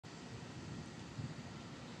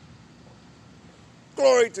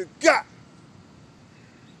Glory to God.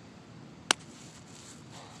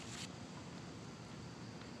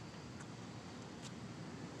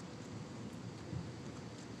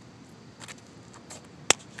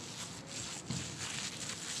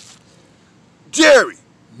 Gerry,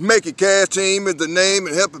 Make It Cash Team is the name,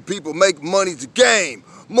 and helping people make money's the game.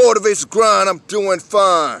 Motivation grind, I'm doing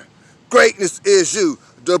fine. Greatness is you,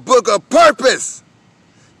 the book of purpose.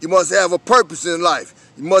 You must have a purpose in life.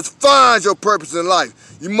 You must find your purpose in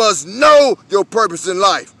life. You must know your purpose in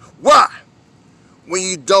life. Why? When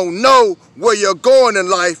you don't know where you're going in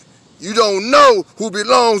life, you don't know who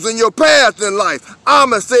belongs in your path in life.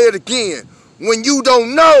 I'ma say it again. When you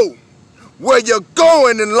don't know where you're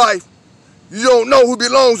going in life, you don't know who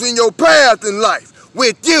belongs in your path in life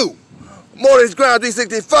with you. Mortgage Ground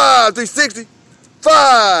 365,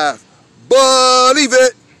 365. Believe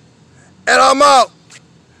it. And I'm out.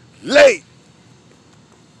 Late.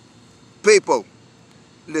 People,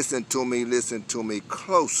 listen to me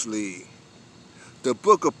closely. The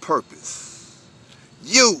book of purpose.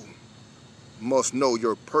 You must know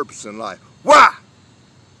your purpose in life. Why?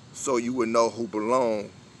 So you will know who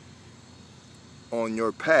belong on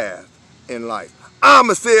your path in life.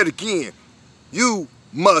 I'ma say it again. You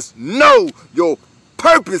must know your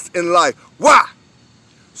purpose in life. Why?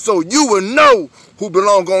 So you will know who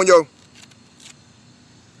belong on your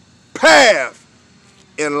path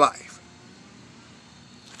in life.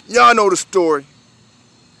 Y'all know the story.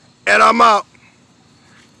 And I'm out.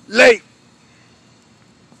 Late.